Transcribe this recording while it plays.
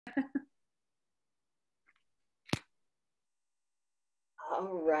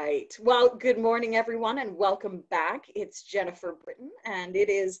All right. Well, good morning, everyone, and welcome back. It's Jennifer Britton, and it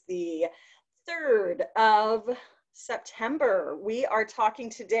is the 3rd of September. We are talking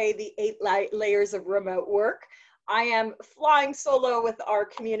today the 8 layers of remote work. I am flying solo with our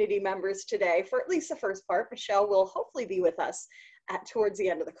community members today for at least the first part. Michelle will hopefully be with us towards the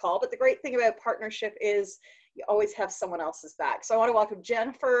end of the call. But the great thing about partnership is you always have someone else's back. So I want to welcome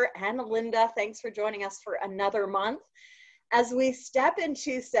Jennifer and Linda. Thanks for joining us for another month. As we step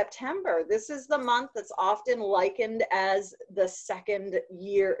into September, this is the month that's often likened as the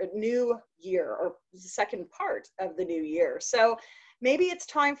new year, or the second part of the new year. So maybe it's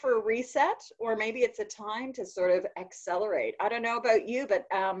time for a reset, or maybe it's a time to sort of accelerate. I don't know about you, but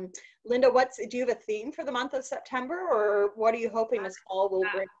Linda, do you have a theme for the month of September, or what are you hoping this fall will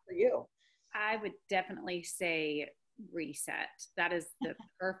bring for you? I would definitely say reset. That is the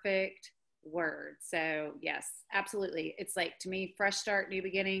perfect word. So yes, absolutely. It's like, to me, fresh start, new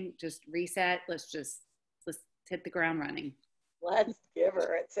beginning, just reset. Let's hit the ground running. Let's give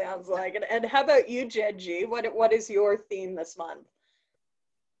her, it sounds like. And how about you, Jen G? What is your theme this month?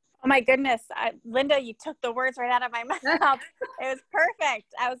 Oh my goodness, Linda, you took the words right out of my mouth. It was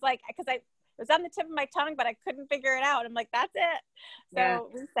perfect. I was like, because it was on the tip of my tongue, but I couldn't figure it out. I'm like, that's it. So yeah.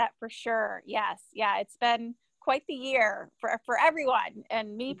 Reset for sure. Yes. Yeah. It's been quite the year for everyone,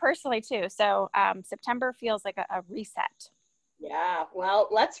 and me personally too. So September feels like a reset. Yeah, well,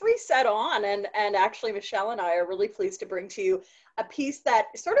 let's reset on. And actually, Michelle and I are really pleased to bring to you a piece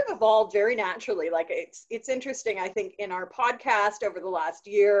that sort of evolved very naturally. Like it's interesting, I think, in our podcast over the last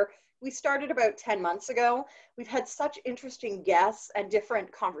year. We started about 10 months ago. We've had such interesting guests and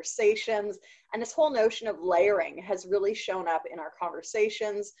different conversations. And this whole notion of layering has really shown up in our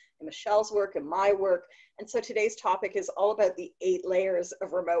conversations, in Michelle's work, and my work. And so today's topic is all about the 8 layers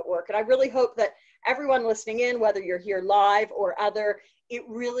of remote work. And I really hope that everyone listening in, whether you're here live or other, it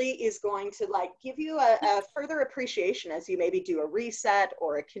really is going to give you a further appreciation as you maybe do a reset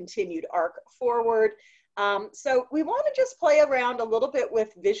or a continued arc forward. So we want to just play around a little bit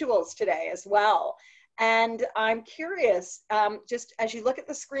with visuals today as well. And I'm curious, just as you look at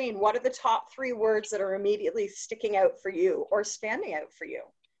the screen, what are the top 3 words that are immediately sticking out for you or standing out for you?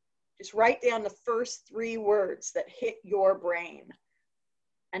 Just write down the first 3 words that hit your brain,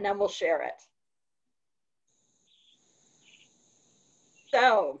 and then we'll share it.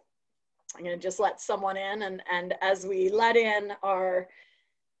 So I'm going to just let someone in, and as we let in our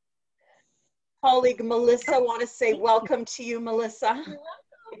colleague Melissa, want to say welcome to you, Melissa.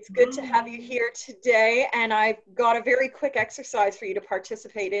 It's good to have you here today, and I've got a very quick exercise for you to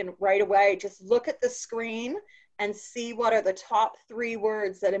participate in right away. Just look at the screen and see what are the top 3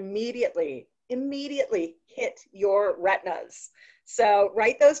 words that immediately hit your retinas. So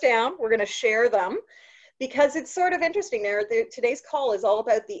write those down. We're going to share them because it's sort of interesting. Today's call is all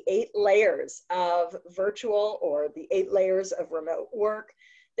about the 8 layers of virtual, or the 8 layers of remote work.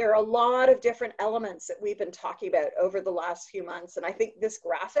 There are a lot of different elements that we've been talking about over the last few months. And I think this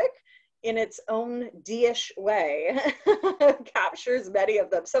graphic, in its own D-ish way, captures many of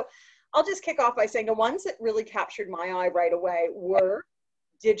them. So I'll just kick off by saying the ones that really captured my eye right away were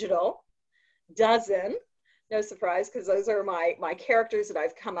digital, dozen, no surprise, because those are my characters that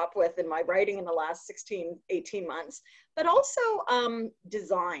I've come up with in my writing in the last 18 months, but also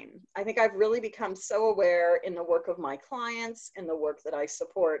design. I think I've really become so aware in the work of my clients, in the work that I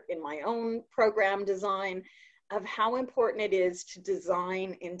support in my own program design, of how important it is to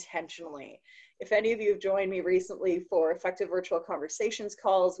design intentionally. If any of you have joined me recently for Effective Virtual Conversations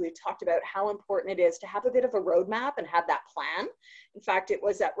calls, we've talked about how important it is to have a bit of a roadmap and have that plan. In fact, it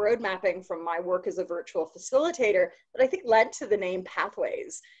was that road mapping from my work as a virtual facilitator that I think led to the name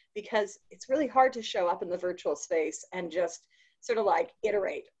Pathways, because it's really hard to show up in the virtual space and just sort of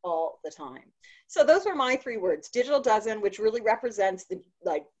iterate all the time. So those were my 3 words: digital dozen, which really represents the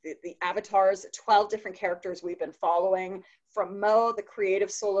avatars, 12 different characters we've been following, from Mo, the creative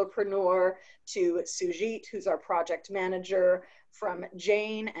solopreneur, to Sujit, who's our project manager, from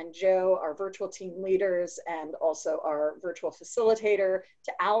Jane and Joe, our virtual team leaders, and also our virtual facilitator,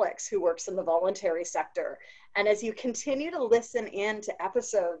 to Alex, who works in the voluntary sector. And as you continue to listen in to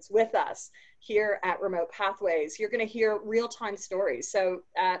episodes with us here at Remote Pathways, you're going to hear real-time stories. So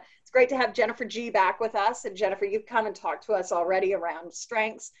it's great to have Jennifer G back with us. And Jennifer, you've come and talked to us already around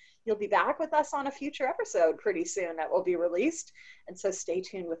strengths. You'll be back with us on a future episode pretty soon that will be released. And so stay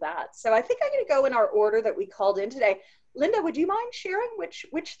tuned with that. So I think I'm going to go in our order that we called in today. Linda, would you mind sharing which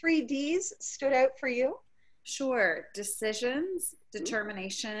 3 Ds stood out for you? Sure. Decisions,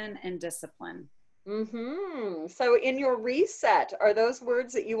 determination, and discipline. So in your reset, are those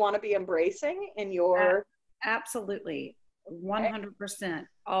words that you want to be embracing in your? Absolutely. Okay. 100%.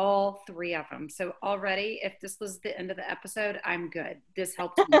 All three of them. So already, if this was the end of the episode, I'm good. This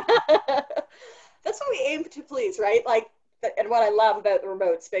helped me. That's what we aim to please, right? Like, and what I love about the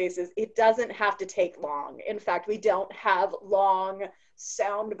remote space is it doesn't have to take long. In fact, we don't have long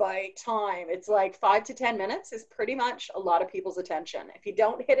soundbite time. It's like 5 to 10 minutes is pretty much a lot of people's attention. If you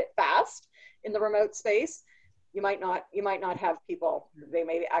don't hit it fast in the remote space, you might not have people. They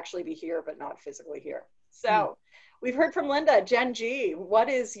may actually be here, but not physically here. So we've heard from Linda. Jen G, what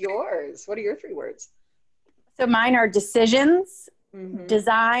is yours? What are your 3 words? So mine are decisions, Mm-hmm.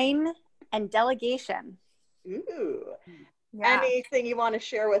 design, and delegation. Ooh. Yeah. Anything you want to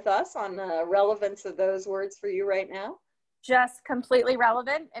share with us on the relevance of those words for you right now? Just completely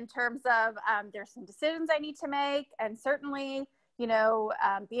relevant in terms of there's some decisions I need to make. And certainly, you know,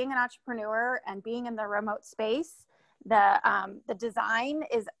 being an entrepreneur and being in the remote space, the design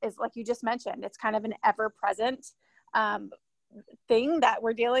is like you just mentioned, it's kind of an ever-present thing that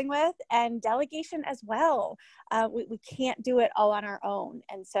we're dealing with, and delegation as well. We can't do it all on our own.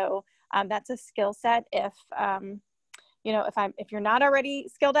 And so that's a skill set. If, you know, if you're not already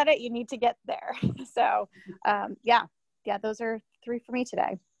skilled at it, you need to get there. So yeah, those are 3 for me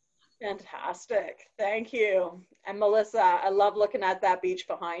today. Fantastic. Thank you. And Melissa, I love looking at that beach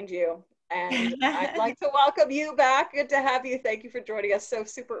behind you. And I'd like to welcome you back. Good to have you. Thank you for joining us so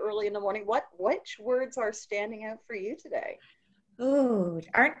super early in the morning. Which words are standing out for you today? Ooh,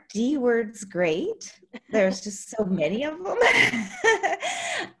 aren't D words great? There's just so many of them.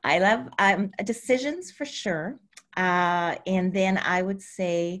 I love decisions for sure. And then I would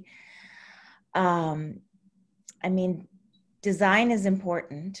say, I mean, design is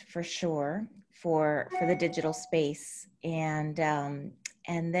important for sure for the digital space, and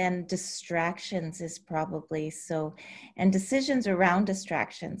then distractions is probably so, and decisions around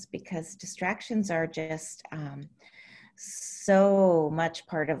distractions, because distractions are just so much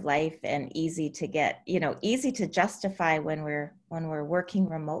part of life and easy to get, you know, easy to justify when we're working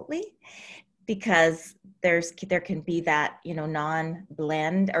remotely, because there can be that, you know,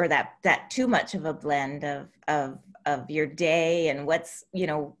 non-blend, or that too much of a blend of your day and what's, you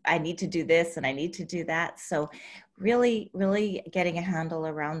know, I need to do this and I need to do that. So really getting a handle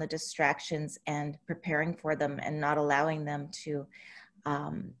around the distractions and preparing for them and not allowing them to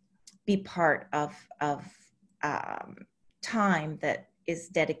be part of time that is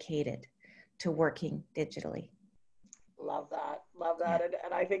dedicated to working digitally. Love that. Love that.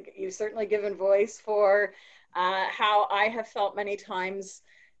 And I think you've certainly given voice for how I have felt many times,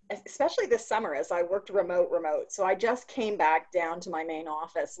 especially this summer as I worked remote. So I just came back down to my main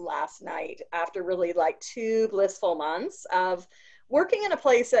office last night after really like 2 blissful months of working in a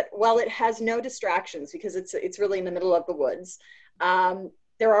place that, well, it has no distractions because it's really in the middle of the woods.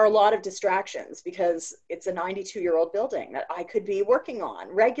 There are a lot of distractions because it's a 92-year-old building that I could be working on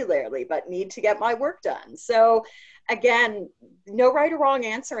regularly, but need to get my work done. So again, no right or wrong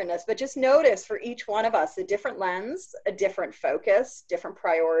answer in this, but just notice for each one of us a different lens, a different focus, different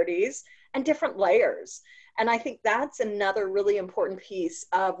priorities, and different layers. And I think that's another really important piece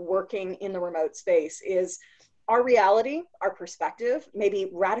of working in the remote space is our reality, our perspective may be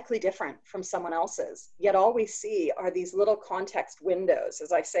radically different from someone else's, yet all we see are these little context windows,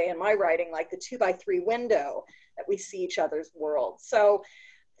 as I say in my writing, like the 2x3 window that we see each other's world. So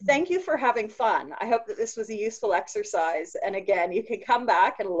thank you for having fun. I hope that this was a useful exercise. And again, you can come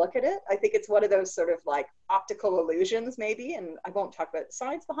back and look at it. I think it's one of those sort of like optical illusions maybe, and I won't talk about the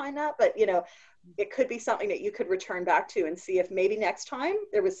science behind that, but you know, it could be something that you could return back to and see if maybe next time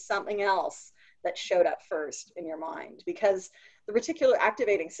there was something else that showed up first in your mind, because the reticular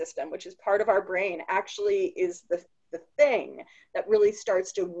activating system, which is part of our brain, actually is the thing that really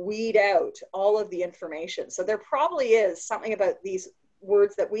starts to weed out all of the information. So there probably is something about these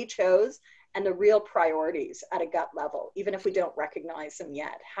words that we chose and the real priorities at a gut level, even if we don't recognize them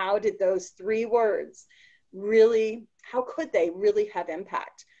yet. How did those 3 words really, how could they really have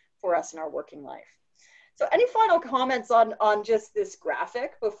impact for us in our working life? So any final comments on just this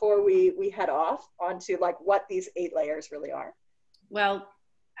graphic before we head off onto like what these 8 layers really are? Well,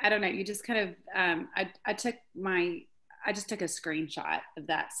 I don't know. You just kind of, I just took a screenshot of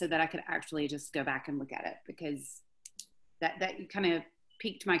that so that I could actually just go back and look at it, because that kind of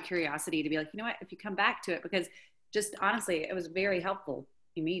piqued my curiosity to be like, you know what, if you come back to it, because just honestly, it was very helpful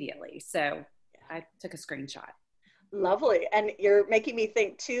immediately. So I took a screenshot. Lovely. And you're making me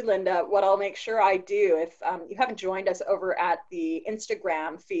think too, Linda, what I'll make sure I do, if you haven't joined us over at the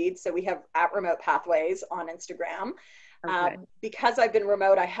Instagram feed, so we have @Remote Pathways on Instagram. Because I've been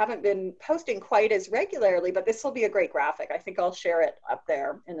remote, I haven't been posting quite as regularly, but this will be a great graphic. I think I'll share it up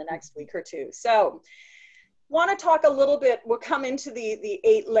there in the next week or two. So want to talk a little bit, we'll come into the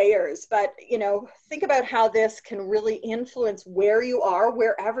 8 layers, but think about how this can really influence where you are,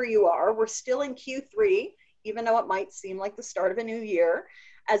 wherever you are. We're still in Q3, even though it might seem like the start of a new year.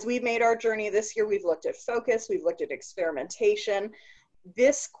 As we've made our journey this year, we've looked at focus, we've looked at experimentation.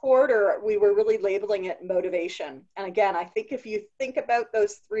 This quarter, we were really labeling it motivation. And again, I think if you think about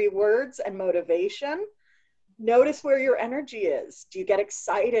those 3 words and motivation, notice where your energy is. Do you get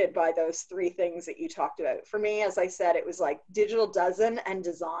excited by those 3 things that you talked about? For me, as I said, it was like digital dozen and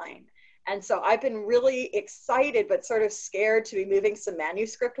design. And so I've been really excited, but sort of scared to be moving some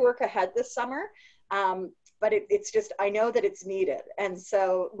manuscript work ahead this summer. But it's just, I know that it's needed. And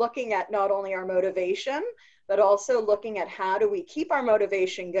so looking at not only our motivation, but also looking at how do we keep our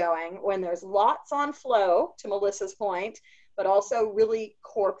motivation going when there's lots on flow, to Melissa's point, but also really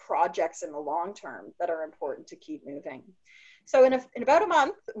core projects in the long term that are important to keep moving. So in about a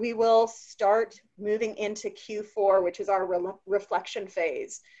month, we will start moving into Q4, which is our reflection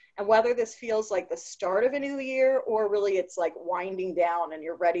phase. And whether this feels like the start of a new year or really it's like winding down and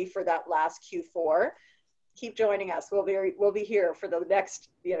you're ready for that last Q4, keep joining us. We'll be here for the next,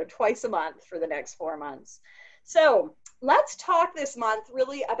 twice a month for the next 4 months. So let's talk this month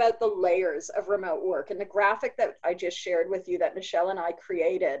really about the layers of remote work. And the graphic that I just shared with you that Michelle and I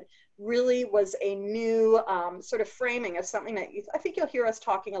created really was a new sort of framing of something that I think you'll hear us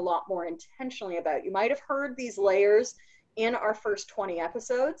talking a lot more intentionally about. You might have heard these layers in our first 20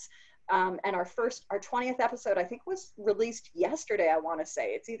 episodes. And our 20th episode, I think, was released yesterday, I want to say.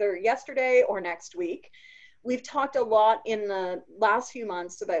 It's either yesterday or next week. We've talked a lot in the last few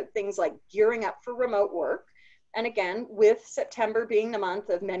months about things like gearing up for remote work. And again, with September being the month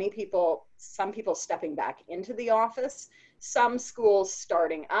of some people stepping back into the office, some schools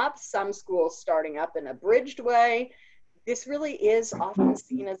starting up, some schools starting up in a bridged way. This really is often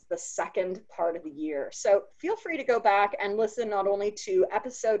seen as the second part of the year. So feel free to go back and listen not only to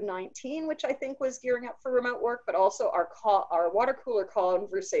episode 19, which I think was gearing up for remote work, but also our water cooler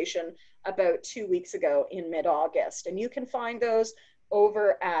conversation about 2 weeks ago in mid-August. And you can find those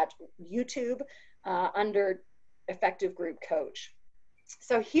over at YouTube under Effective Group Coach.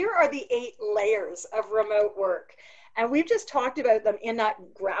 So here are the 8 layers of remote work. And we've just talked about them in that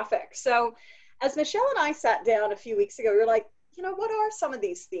graphic. So as Michelle and I sat down a few weeks ago, we were like, what are some of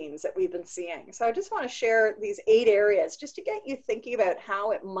these themes that we've been seeing? So I just want to share these 8 areas just to get you thinking about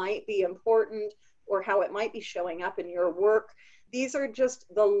how it might be important or how it might be showing up in your work. These are just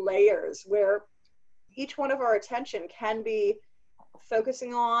the layers where each one of our attention can be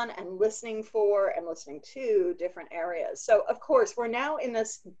focusing on and listening for and listening to different areas. So of course, we're now in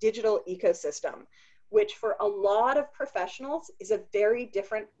this digital ecosystem, which for a lot of professionals is a very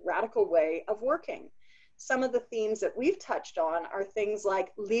different, radical way of working. Some of the themes that we've touched on are things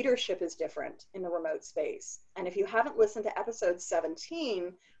like leadership is different in the remote space. And if you haven't listened to episode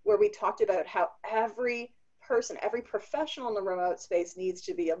 17, where we talked about how every person, every professional in the remote space needs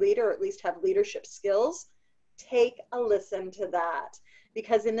to be a leader, or at least have leadership skills, take a listen to that.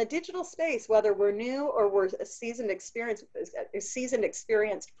 Because in the digital space, whether we're new or we're a seasoned experienced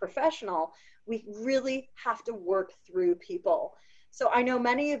professional, we really have to work through people. So I know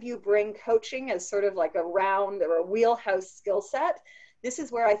many of you bring coaching as sort of like a round or a wheelhouse skill set. This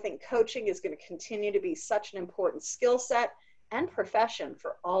is where I think coaching is going to continue to be such an important skill set and profession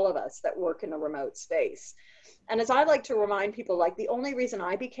for all of us that work in the remote space. And as I like to remind people, like the only reason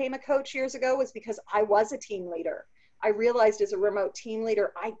I became a coach years ago was because I was a team leader. I realized as a remote team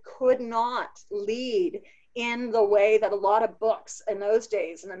leader, I could not lead in the way that a lot of books in those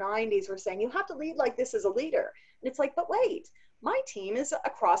days in the 90s were saying, you have to lead like this as a leader. And it's like, but wait, my team is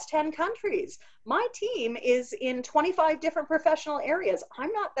across 10 countries. My team is in 25 different professional areas.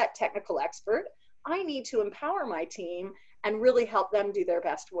 I'm not that technical expert. I need to empower my team and really help them do their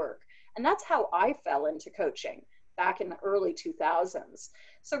best work. And that's how I fell into coaching back in the early 2000s.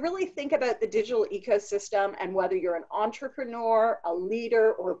 So really think about the digital ecosystem and whether you're an entrepreneur, a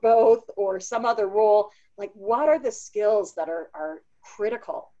leader, or both, or some other role, like what are the skills that are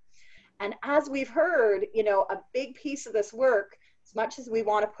critical? And as we've heard, a big piece of this work, as much as we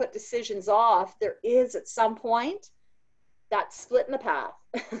want to put decisions off, there is at some point that split in the path.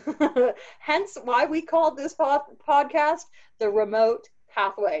 Hence why we called this podcast the Remote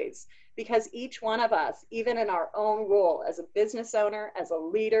Pathways. Because each one of us, even in our own role as a business owner, as a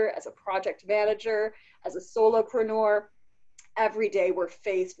leader, as a project manager, as a solopreneur, every day we're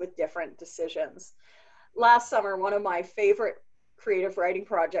faced with different decisions. Last summer, one of my favorite creative writing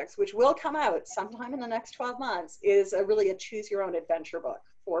projects, which will come out sometime in the next 12 months, is really a choose your own adventure book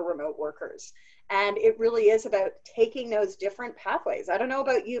for remote workers. And it really is about taking those different pathways. I don't know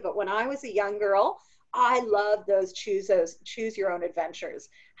about you, but when I was a young girl, I loved those choose your own adventures,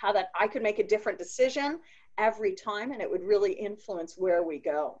 how that I could make a different decision every time and it would really influence where we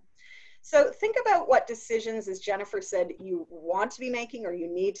go. So think about what decisions, as Jennifer said, you want to be making or you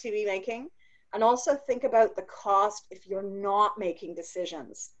need to be making. And also think about the cost if you're not making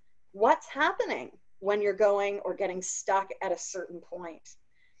decisions. What's happening when you're going or getting stuck at a certain point?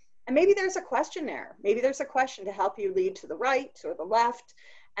 And maybe there's a question there. Maybe there's a question to help you lead to the right or the left.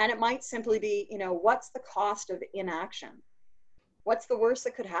 And it might simply be, you know, what's the cost of inaction? What's the worst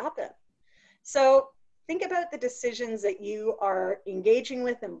that could happen? So think about the decisions that you are engaging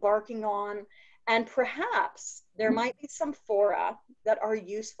with, embarking on, and perhaps there might be some fora that are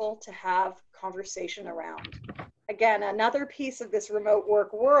useful to have conversation around. Again, another piece of this remote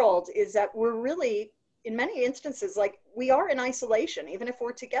work world is that we're really, in many instances, like we are in isolation, even if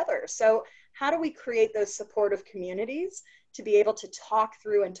we're together. So how do we create those supportive communities to be able to talk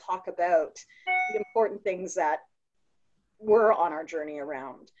through and talk about the important things that we're on our journey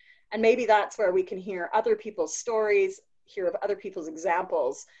around? And maybe that's where we can hear other people's stories, hear of other people's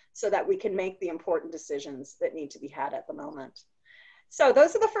examples, so that we can make the important decisions that need to be had at the moment. So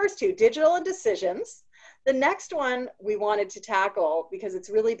those are the first two, digital and decisions. The next one we wanted to tackle, because it's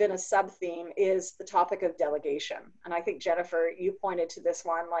really been a sub-theme, is the topic of delegation. And I think, Jennifer, you pointed to this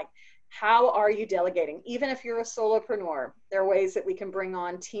one, like, how are you delegating? Even if you're a solopreneur, there are ways that we can bring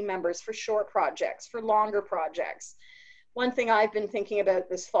on team members for short projects, for longer projects. One thing I've been thinking about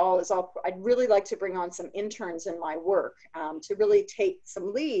this fall is I'd really like to bring on some interns in my work to really take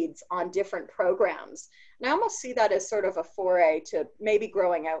some leads on different programs. And I almost see that as sort of a foray to maybe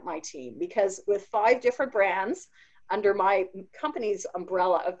growing out my team, because with 5 different brands under my company's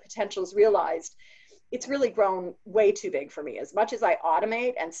umbrella of Potentials Realized, it's really grown way too big for me. As much as I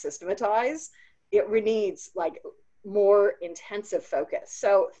automate and systematize, it needs like more intensive focus.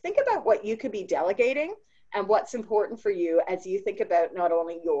 So think about what you could be delegating and what's important for you as you think about not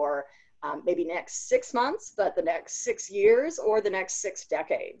only your maybe next 6 months, but the next 6 years or the next 6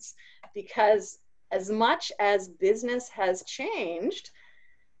 decades. Because as much as business has changed,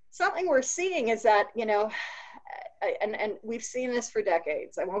 something we're seeing is that, you know, and we've seen this for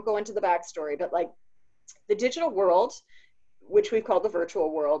decades. I won't go into the backstory, but like the digital world, which we've called the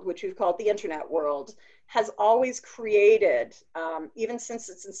virtual world, which we've called the internet world, has always created, even since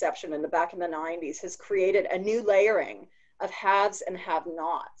its inception back in the 90s, has created a new layering of haves and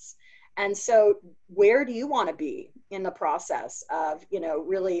have-nots. And so where do you want to be in the process of, you know,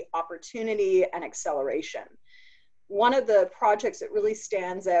 really opportunity and acceleration? One of the projects that really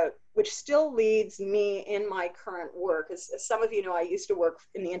stands out, which still leads me in my current work, as some of you know, I used to work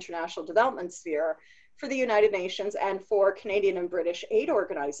in the international development sphere for the United Nations and for Canadian and British aid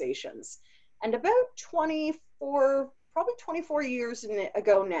organizations. And about 24 years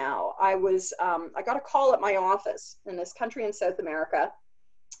ago now, I got a call at my office in this country in South America.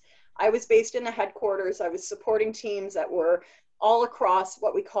 I was based in the headquarters. I was supporting teams that were all across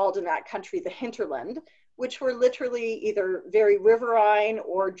what we called in that country the hinterland, which were literally either very riverine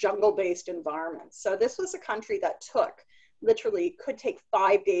or jungle-based environments. So this was a country that could take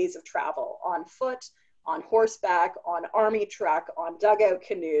 5 days of travel on foot, on horseback, on army truck, on dugout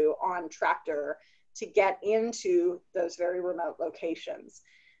canoe, on tractor to get into those very remote locations.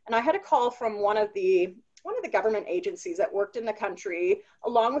 And I had a call from one of the government agencies that worked in the country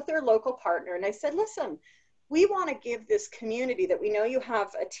along with their local partner. And I said, listen, we want to give this community that we know you have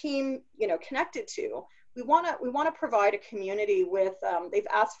a team, you know, connected to. We want to provide a community with, they've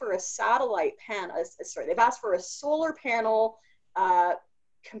asked for a satellite panel, they've asked for a solar panel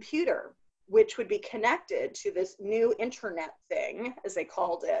computer, which would be connected to this new internet thing, as they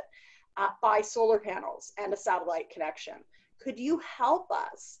called it, by solar panels and a satellite connection. Could you help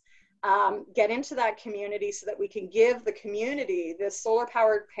us get into that community so that we can give the community this solar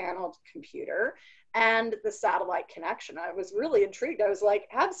powered panel computer and the satellite connection? I was really intrigued. I was like,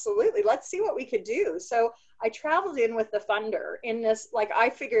 absolutely, let's see what we could do. So I traveled in with the funder in this, like, I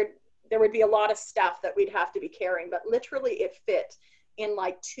figured there would be a lot of stuff that we'd have to be carrying, but literally it fit in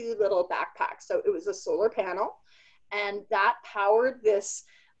like 2 little backpacks. So it was a solar panel and that powered this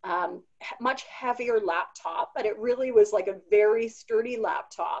much heavier laptop, but it really was like a very sturdy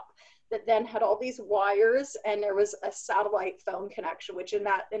laptop that then had all these wires, and there was a satellite phone connection, which in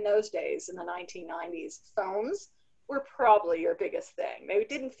those days, in the 1990s, phones were probably your biggest thing. They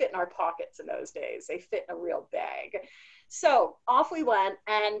didn't fit in our pockets in those days. They fit in a real bag. So off we went,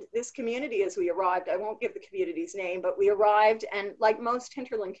 and this community, as we arrived, I won't give the community's name, but we arrived, and like most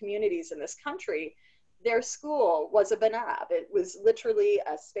hinterland communities in this country, their school was a banab. It was literally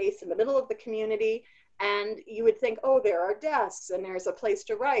a space in the middle of the community, and you would think, oh, there are desks and there's a place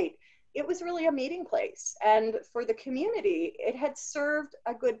to write. It was really a meeting place, and for the community, it had served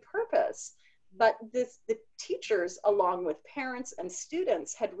a good purpose. But the teachers, along with parents and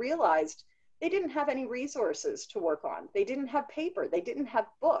students, had realized they didn't have any resources to work on. They didn't have paper, they didn't have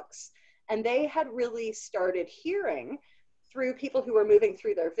books. And they had really started hearing through people who were moving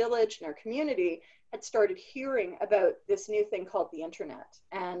through their village and their community, had started hearing about this new thing called the internet.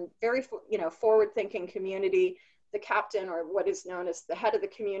 And very, forward-thinking community, the captain, or what is known as the head of the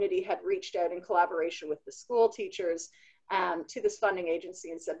community, had reached out in collaboration with the school teachers to this funding agency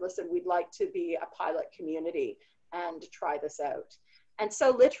and said, listen, we'd like to be a pilot community and try this out. And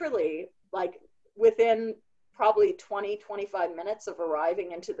so literally, like within probably 20-25 minutes of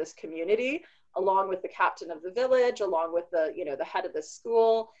arriving into this community, along with the captain of the village, along with the head of the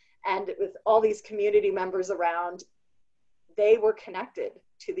school, and with all these community members around, they were connected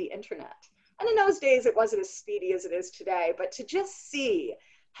to the internet. And in those days, it wasn't as speedy as it is today, but to just see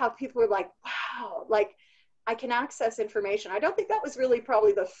how people were like, wow, like I can access information. I don't think that was really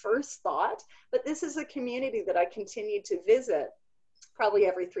probably the first thought, but this is a community that I continued to visit probably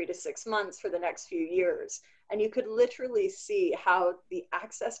every 3 to 6 months for the next few years. And you could literally see how the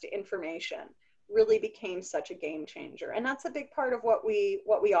access to information really became such a game changer. And that's a big part of what we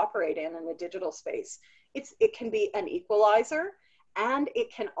operate in the digital space. It can be an equalizer, and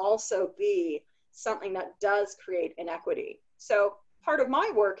it can also be something that does create inequity. So part of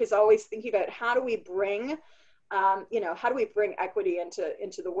my work is always thinking about how do we bring equity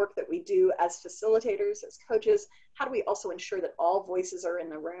into the work that we do as facilitators, as coaches? How do we also ensure that all voices are in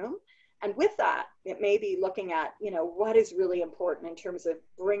the room? And with that, it may be looking at, what is really important in terms of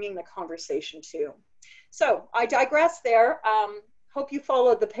bringing the conversation to. So I digress there. Hope you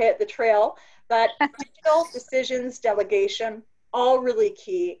followed the trail, but digital decisions, delegation, all really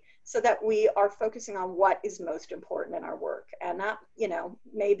key, so that we are focusing on what is most important in our work. And that,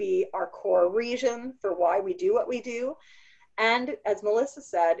 may be our core reason for why we do what we do. And as Melissa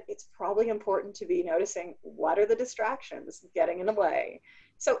said, it's probably important to be noticing what are the distractions getting in the way.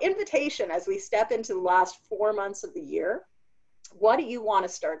 So invitation, as we step into the last 4 months of the year, what do you want to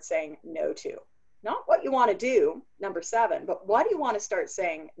start saying no to? Not what you want to do, number 7, but what do you want to start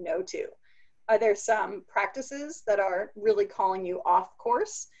saying no to? Are there some practices that are really calling you off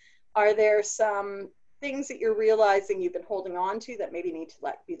course? Are there some things that you're realizing you've been holding on to that maybe need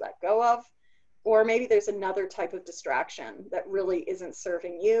to be let go of? Or maybe there's another type of distraction that really isn't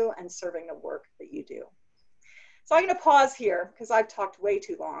serving you and serving the work that you do. So I'm going to pause here because I've talked way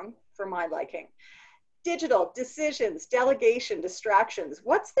too long for my liking. Digital, decisions, delegation, distractions.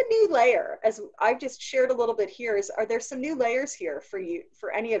 What's the new layer? As I've just shared a little bit here, are there some new layers here for you,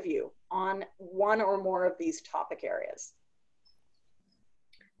 for any of you, on one or more of these topic areas?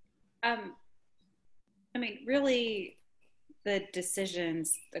 Really the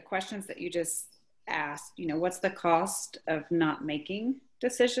decisions, the questions that you just asked, what's the cost of not making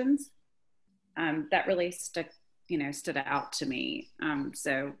decisions? That really stood out to me.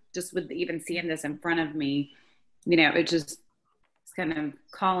 So just with even seeing this in front of me, it's kind of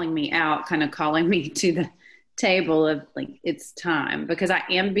calling me out, kind of calling me to the table of like, it's time, because I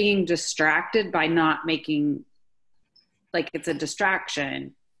am being distracted by not making, like it's a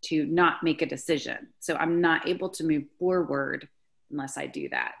distraction to not make a decision. So I'm not able to move forward unless I do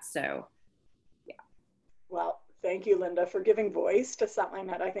that. So, yeah. Well, thank you, Linda, for giving voice to something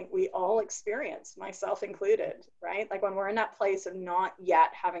that I think we all experience, myself included, right? Like when we're in that place of not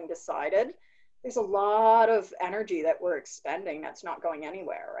yet having decided, there's a lot of energy that we're expending that's not going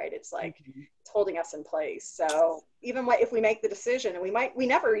anywhere, right? It's like it's holding us in place. So even if we make the decision, and we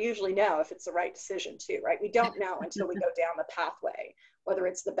never usually know if it's the right decision too, right? We don't know until we go down the pathway whether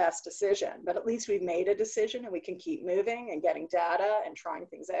it's the best decision, but at least we've made a decision and we can keep moving and getting data and trying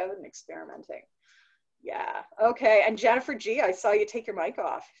things out and experimenting. Yeah, okay. And Jennifer G, I saw you take your mic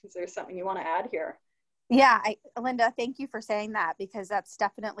off. Is there something you want to add here? Yeah, Linda, thank you for saying that, because that's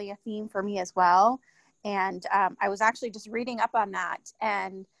definitely a theme for me as well. And I was actually just reading up on that,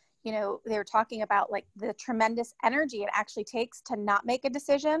 and they were talking about like the tremendous energy it actually takes to not make a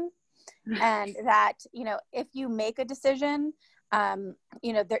decision, and that if you make a decision,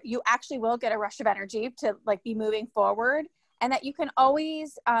 you actually will get a rush of energy to like be moving forward, and that you can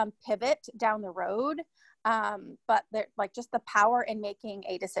always pivot down the road. But they're like just the power in making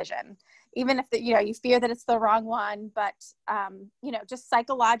a decision, even if you fear that it's the wrong one, but just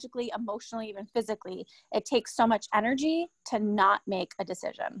psychologically, emotionally, even physically, it takes so much energy to not make a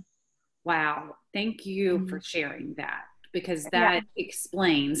decision. Wow. Thank you for sharing that, because that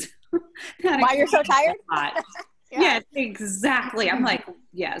explains why you're so tired. Yes, exactly. I'm like,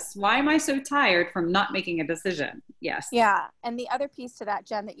 yes. Why am I so tired from not making a decision? Yes. Yeah. And the other piece to that,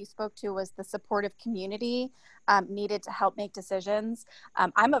 Jen, that you spoke to was the supportive community needed to help make decisions.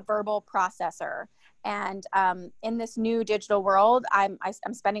 I'm a verbal processor. And in this new digital world, I'm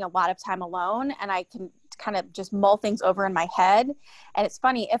spending a lot of time alone, and I can kind of just mull things over in my head. And it's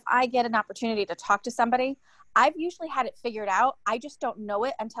funny, if I get an opportunity to talk to somebody, I've usually had it figured out. I just don't know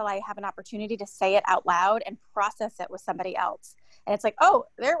it until I have an opportunity to say it out loud and process it with somebody else. And it's like, oh,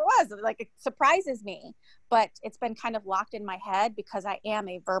 there it was. Like, it surprises me, but it's been kind of locked in my head because I am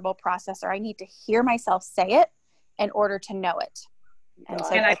a verbal processor. I need to hear myself say it in order to know it.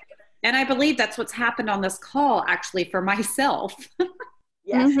 And I believe that's what's happened on this call, actually, for myself.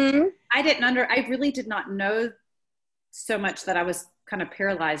 Yes. Mm-hmm. I really did not know so much that I was kind of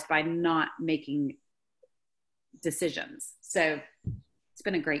paralyzed by not making decisions. So it's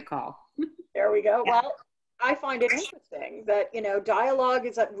been a great call. There we go. Well, I find it interesting that, dialogue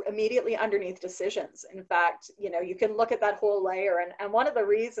is immediately underneath decisions. In fact, you can look at that whole layer. And one of the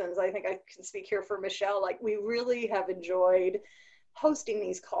reasons, I think I can speak here for Michelle, like, we really have enjoyed hosting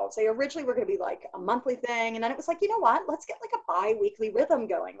these calls. They originally were going to be like a monthly thing. And then it was like, you know what, let's get like a bi-weekly rhythm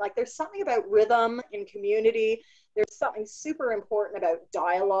going. Like, there's something about rhythm in community. There's something super important about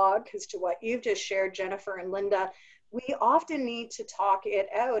dialogue, because to what you've just shared, Jennifer and Linda, we often need to talk it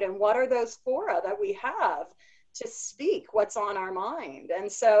out. And what are those fora that we have to speak what's on our mind?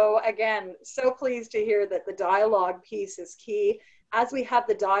 And so, again, so pleased to hear that the dialogue piece is key. As we have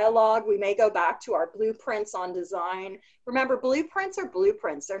the dialogue, we may go back to our blueprints on design. Remember, blueprints are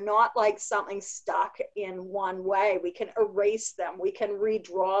blueprints. They're not like something stuck in one way. We can erase them. We can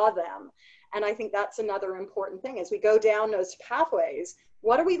redraw them. And I think that's another important thing. As we go down those pathways,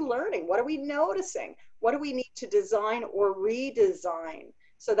 what are we learning? What are we noticing? What do we need to design or redesign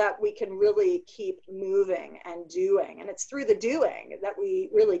so that we can really keep moving and doing? And it's through the doing that we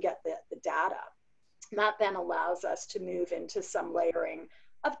really get the data. And that then allows us to move into some layering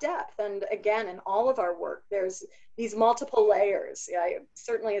of depth. And again, in all of our work, there's these multiple layers.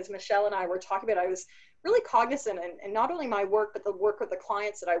 Certainly, as Michelle and I were talking about, I was really cognizant, and not only my work, but the work of the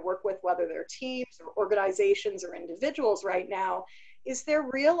clients that I work with, whether they're teams or organizations or individuals right now, is they're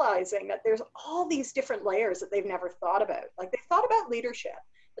realizing that there's all these different layers that they've never thought about. Like, they've thought about leadership,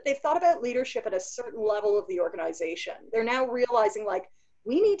 but they've thought about leadership at a certain level of the organization. They're now realizing, like,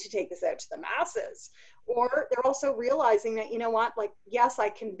 we need to take this out to the masses. Or they're also realizing that, you know what, like, yes, I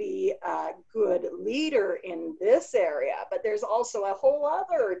can be a good leader in this area, but there's also a whole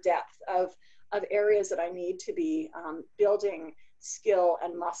other depth of areas that I need to be building skill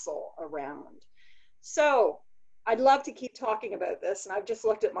and muscle around. So I'd love to keep talking about this, and I've just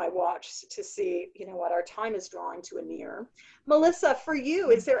looked at my watch to see, you know what, our time is drawing to a near. Melissa, for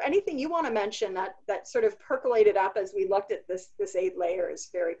you, is there anything you want to mention that sort of percolated up as we looked at this 8 layers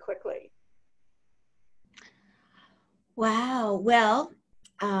very quickly? Wow. Well,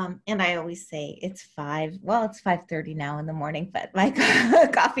 and I always say it's 5:30 now in the morning, but my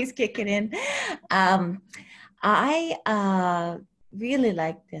coffee's kicking in. I really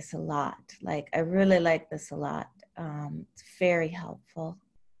like this a lot. Like, I really like this a lot. It's very helpful.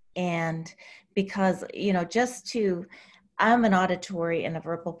 And because, I'm an auditory and a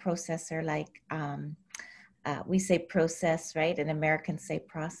verbal processor, like, we say process, right? And Americans say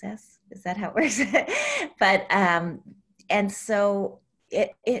process. Is that how it works? But, and so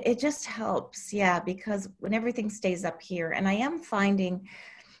it just helps. Yeah. Because when everything stays up here, and I am finding,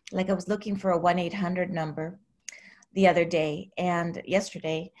 like, I was looking for a 1-800 number the other day and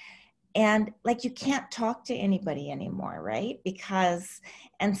yesterday, and like, you can't talk to anybody anymore, right?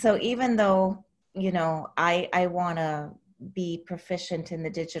 And so even though, I want to be proficient in the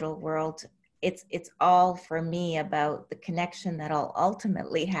digital world, it's all for me about the connection that I'll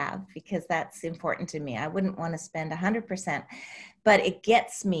ultimately have, because that's important to me. I wouldn't want to spend 100%, but it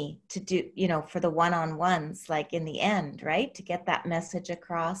gets me to do, for the one-on-ones, like, in the end, right? To get that message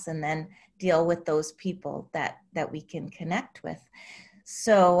across and then deal with those people that we can connect with.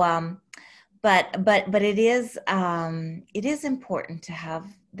 So, but it is important to have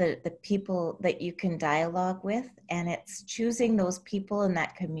the people that you can dialogue with, and it's choosing those people in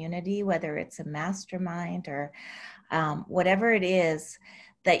that community, whether it's a mastermind or whatever it is,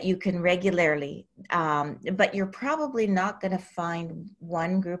 that you can regularly, but you're probably not going to find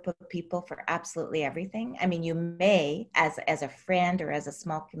one group of people for absolutely everything. I mean, you may as a friend or as a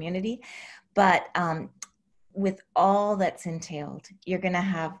small community, but with all that's entailed, you're going to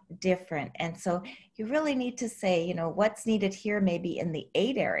have different. And so you really need to say, you know, what's needed here maybe in the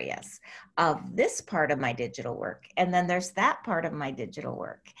 8 areas of this part of my digital work. And then there's that part of my digital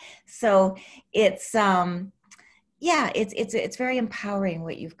work. So it's, yeah, it's very empowering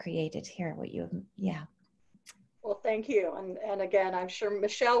what you've created here, yeah. Well, thank you. And again, I'm sure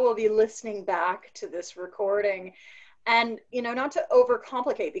Michelle will be listening back to this recording. And, you know, not to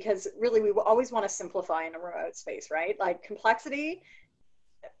overcomplicate, because really we always want to simplify in a remote space, right? Like complexity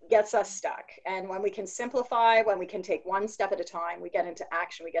gets us stuck. And when we can simplify, when we can take one step at a time, we get into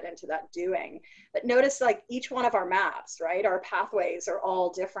action, we get into that doing. But notice like each one of our maps, right? Our pathways are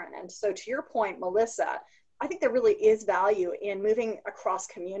all different. And so to your point, Melissa, I think there really is value in moving across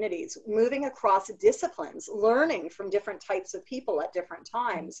communities, moving across disciplines, learning from different types of people at different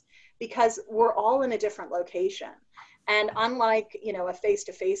times, because we're all in a different location. And unlike, you know, a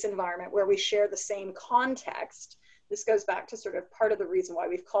face-to-face environment where we share the same context, this goes back to sort of part of the reason why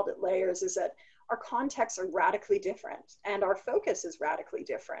we've called it layers, is that our contexts are radically different and our focus is radically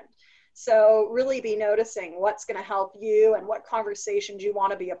different. So really be noticing what's going to help you and what conversations you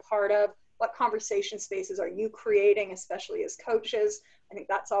want to be a part of. What conversation spaces are you creating, especially as coaches? I think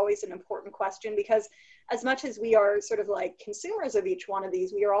that's always an important question, because as much as we are sort of like consumers of each one of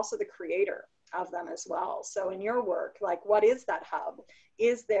these, we are also the creator of them as well. So in your work, like what is that hub?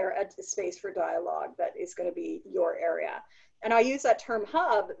 Is there a space for dialogue that is going to be your area? And I use that term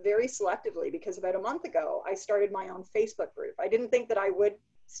hub very selectively, because about a month ago, I started my own Facebook group. I didn't think that I would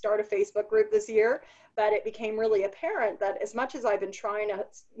start a Facebook group this year, but it became really apparent that as much as I've been trying to,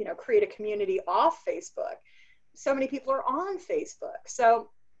 you know, create a community off Facebook, so many people are on Facebook. So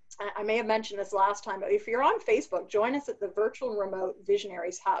I may have mentioned this last time, but if you're on Facebook, join us at the Virtual Remote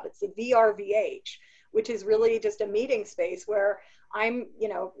Visionaries Hub. It's the VRVH, which is really just a meeting space where I'm, you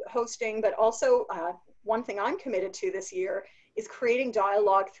know, hosting, but also one thing I'm committed to this year is creating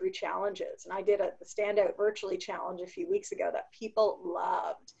dialogue through challenges. And I did the Standout Virtually Challenge a few weeks ago that people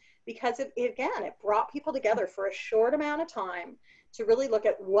loved, because it brought people together for a short amount of time to really look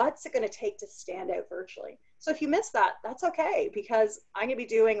at what's it going to take to stand out virtually. So if you missed that, that's okay, because I'm going to be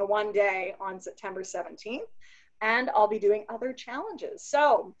doing a 1-day on September 17th, and I'll be doing other challenges.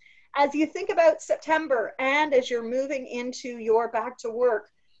 So as you think about September and as you're moving into your back to work,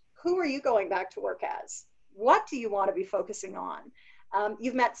 who are you going back to work as? What do you want to be focusing on?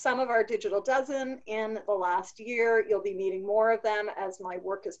 You've met some of our digital dozen in the last year. You'll be meeting more of them as my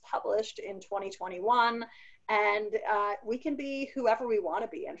work is published in 2021. And we can be whoever we want to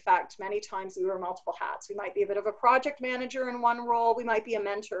be. In fact, many times we wear multiple hats. We might be a bit of a project manager in one role. We might be a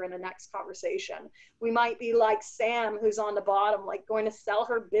mentor in the next conversation. We might be like Sam, who's on the bottom, like going to sell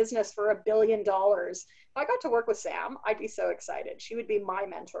her business for $1 billion. If I got to work with Sam, I'd be so excited. She would be my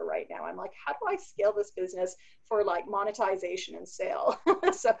mentor right now. I'm like, how do I scale this business for like monetization and sale?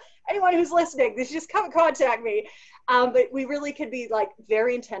 So anyone who's listening, just come and contact me. But we really could be like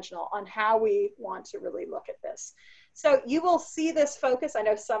very intentional on how we want to really look at this. So you will see this focus. I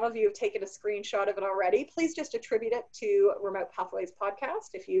know some of you have taken a screenshot of it already. Please just attribute it to Remote Pathways Podcast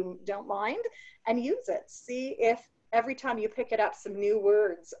if you don't mind, and use it. See if every time you pick it up, some new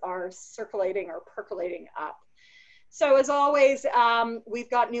words are circulating or percolating up. So as always, we've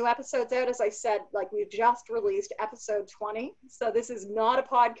got new episodes out. As I said, like we've just released episode 20. So this is not a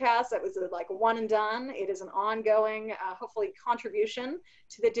podcast that was like a one and done. It is an ongoing, hopefully, contribution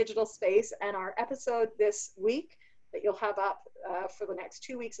to the digital space. And our episode this week that you'll have up for the next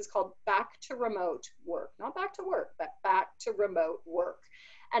 2 weeks is called Back to Remote Work. Not back to work, but back to remote work.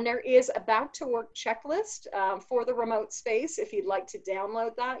 And there is a back to work checklist for the remote space. If you'd like to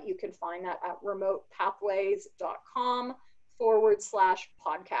download that, you can find that at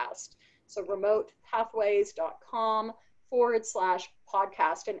remotepathways.com/podcast. So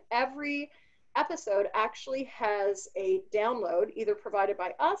remotepathways.com/podcast. And every episode actually has a download either provided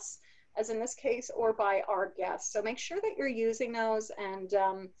by us, as in this case, or by our guests. So make sure that you're using those and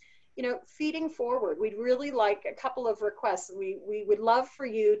you know, feeding forward. We'd really like a couple of requests. We would love for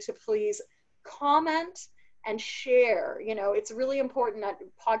you to please comment and share. You know, it's really important that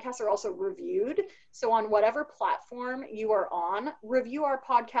podcasts are also reviewed. So on whatever platform you are on, review our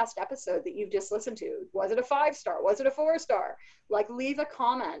podcast episode that you've just listened to. Was it a 5-star? Was it a 4-star? Like, leave a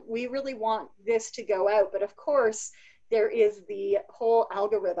comment. We really want this to go out. But of course, there is the whole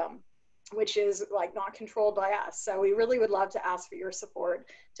algorithm, which is like not controlled by us. So we really would love to ask for your support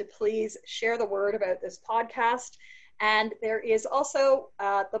to please share the word about this podcast. And there is also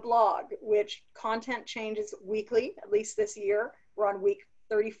the blog, which content changes weekly, at least this year. We're on week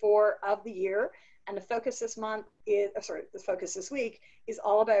 34 of the year. And the focus this month is, the focus this week is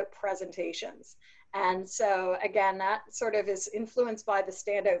all about presentations. And so again, that sort of is influenced by the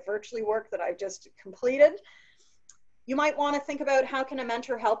Standout Virtually work that I've just completed. You might want to think about, how can a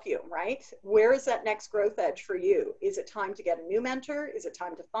mentor help you, right? Where is that next growth edge for you? Is it time to get a new mentor? Is it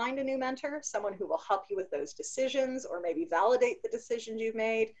time to find a new mentor? Someone who will help you with those decisions, or maybe validate the decisions you've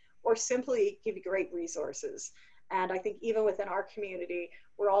made, or simply give you great resources. And I think even within our community,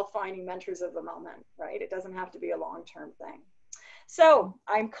 we're all finding mentors of the moment, right? It doesn't have to be a long-term thing. So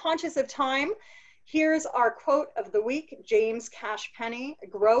I'm conscious of time. Here's our quote of the week, James Cash Penny: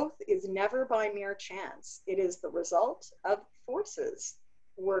 "Growth is never by mere chance. It is the result of forces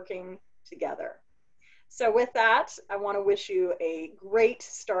working together." So with that, I want to wish you a great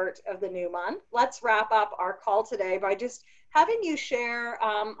start of the new month. Let's wrap up our call today by just having you share,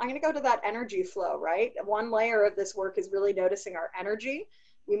 I'm going to go to that energy flow, right? One layer of this work is really noticing our energy.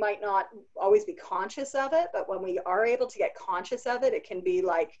 We might not always be conscious of it, but when we are able to get conscious of it, it can be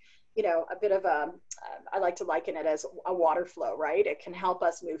like, you know, a bit of a, I like to liken it as a water flow, right? It can help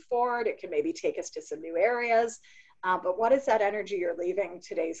us move forward. It can maybe take us to some new areas. But what is that energy you're leaving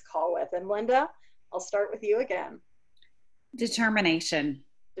today's call with? And Linda, I'll start with you again. Determination.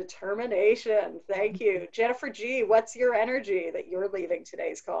 Determination. Thank you. Jennifer G., what's your energy that you're leaving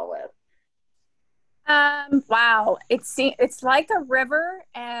today's call with? Wow. It's like a river,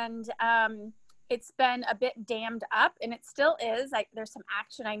 and it's been a bit dammed up, and it still is. Like, there's some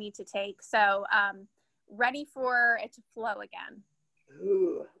action I need to take. So ready for it to flow again.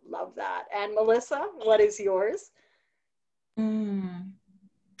 Ooh, love that. And Melissa, what is yours?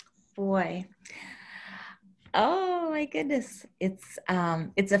 Boy. Oh my goodness. It's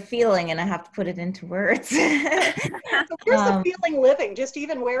a feeling, and I have to put it into words. So where's the feeling living? Just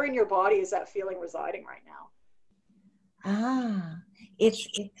even where in your body is that feeling residing right now? It's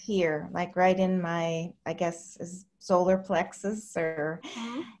here, like right in my, I guess, solar plexus,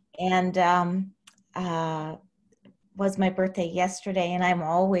 and was my birthday yesterday, and I'm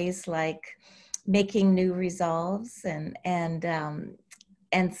always like making new resolves, and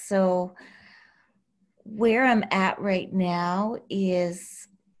so where I'm at right now is,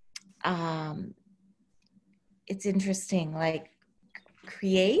 it's interesting, like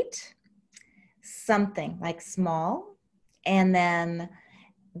create something like small, and then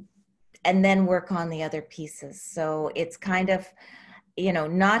work on the other pieces. So it's kind of, you know,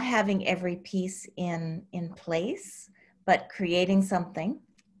 not having every piece in place, but creating something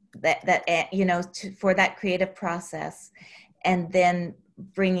that you know, for that creative process, and then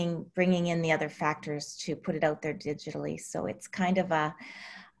bringing in the other factors to put it out there digitally. So it's kind of a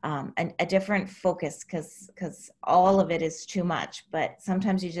different focus, because all of it is too much, but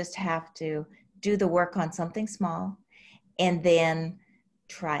sometimes you just have to do the work on something small and then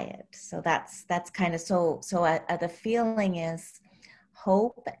try it. So that's kind of, so the feeling is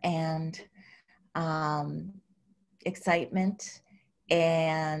hope and excitement,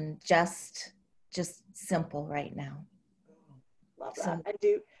 and just simple right now. Love that.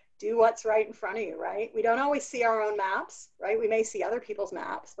 And do what's right in front of you, right? We don't always see our own maps, right? We may see other people's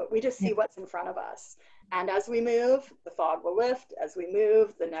maps, but we just see what's in front of us. And as we move, the fog will lift. As we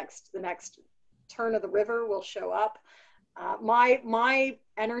move, the next turn of the river will show up. My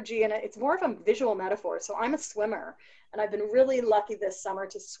energy, and it's more of a visual metaphor. So I'm a swimmer, and I've been really lucky this summer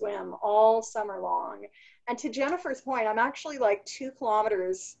to swim all summer long. And to Jennifer's point, I'm actually like 2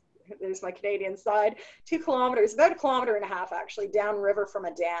 kilometers, there's my Canadian side, 2 kilometers, about 1.5 kilometers actually, downriver from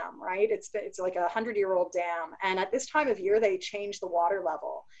a dam, right? It's like a 100-year-old dam. And at this time of year, they change the water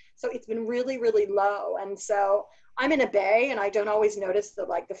level. So it's been really, really low. And so I'm in a bay, and I don't always notice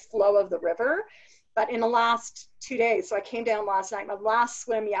the flow of the river. But in the last 2 days, so I came down last night, my last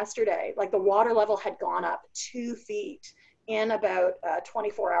swim yesterday, like the water level had gone up 2 feet in about a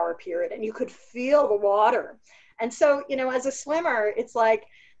 24-hour period, and you could feel the water. And so, you know, as a swimmer, it's like,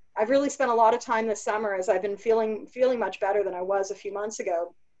 I've really spent a lot of time this summer, as I've been feeling much better than I was a few months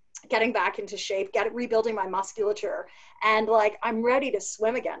ago, getting back into shape, rebuilding my musculature. And like, I'm ready to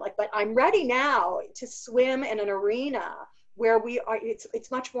swim again. But I'm ready now to swim in an arena where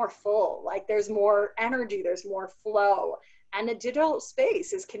it's much more full. Like, there's more energy, there's more flow. And the digital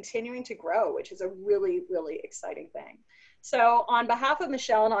space is continuing to grow, which is a really, really exciting thing. So on behalf of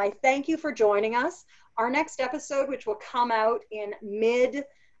Michelle and I, thank you for joining us. Our next episode, which will come out in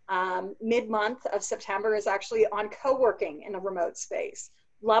mid-month of September, is actually on co-working in a remote space.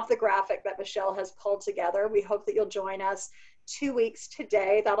 Love the graphic that Michelle has pulled together. We hope that you'll join us 2 weeks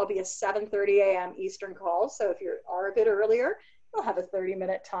today. That'll be a 7:30 a.m. Eastern call. So if you are a bit earlier, you'll have a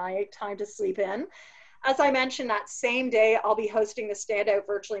 30-minute time to sleep in. As I mentioned, that same day, I'll be hosting the Standout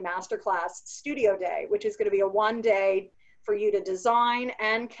Virtually Masterclass Studio Day, which is going to be a 1-day for you to design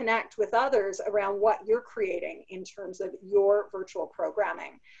and connect with others around what you're creating in terms of your virtual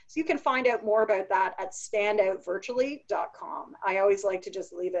programming. So you can find out more about that at standoutvirtually.com. I always like to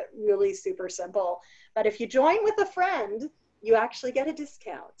just leave it really super simple. But if you join with a friend, you actually get a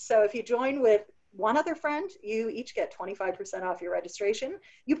discount. So if you join with one other friend, you each get 25% off your registration.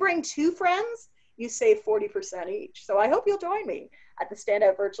 You bring 2 friends, you save 40% each. So I hope you'll join me at the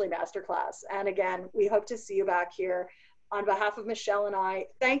Standout Virtually Masterclass. And again, we hope to see you back here. On behalf of Michelle and I,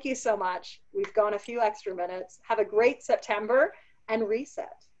 thank you so much. We've gone a few extra minutes. Have a great September and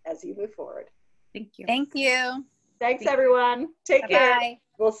reset as you move forward. Thank you. Thank you. Thanks, everyone. Take care. Bye.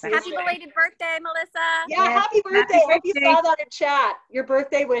 We'll see you Happy soon. belated birthday, Melissa. Yeah, Yes, happy birthday. happy Hope you birthday. saw that in chat. Your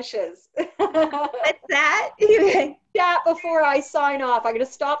birthday wishes. What's that? Chat before I sign off. I'm going to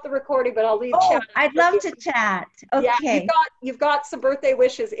stop the recording, but I'll leave Oh, chat. I'd love to chat. Yeah, Okay. you've got some birthday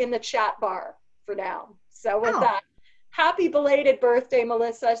wishes in the chat bar for now. So with that, happy belated birthday,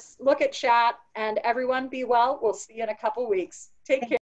 Melissa. Look at chat, and everyone be well. We'll see you in a couple weeks. Take care.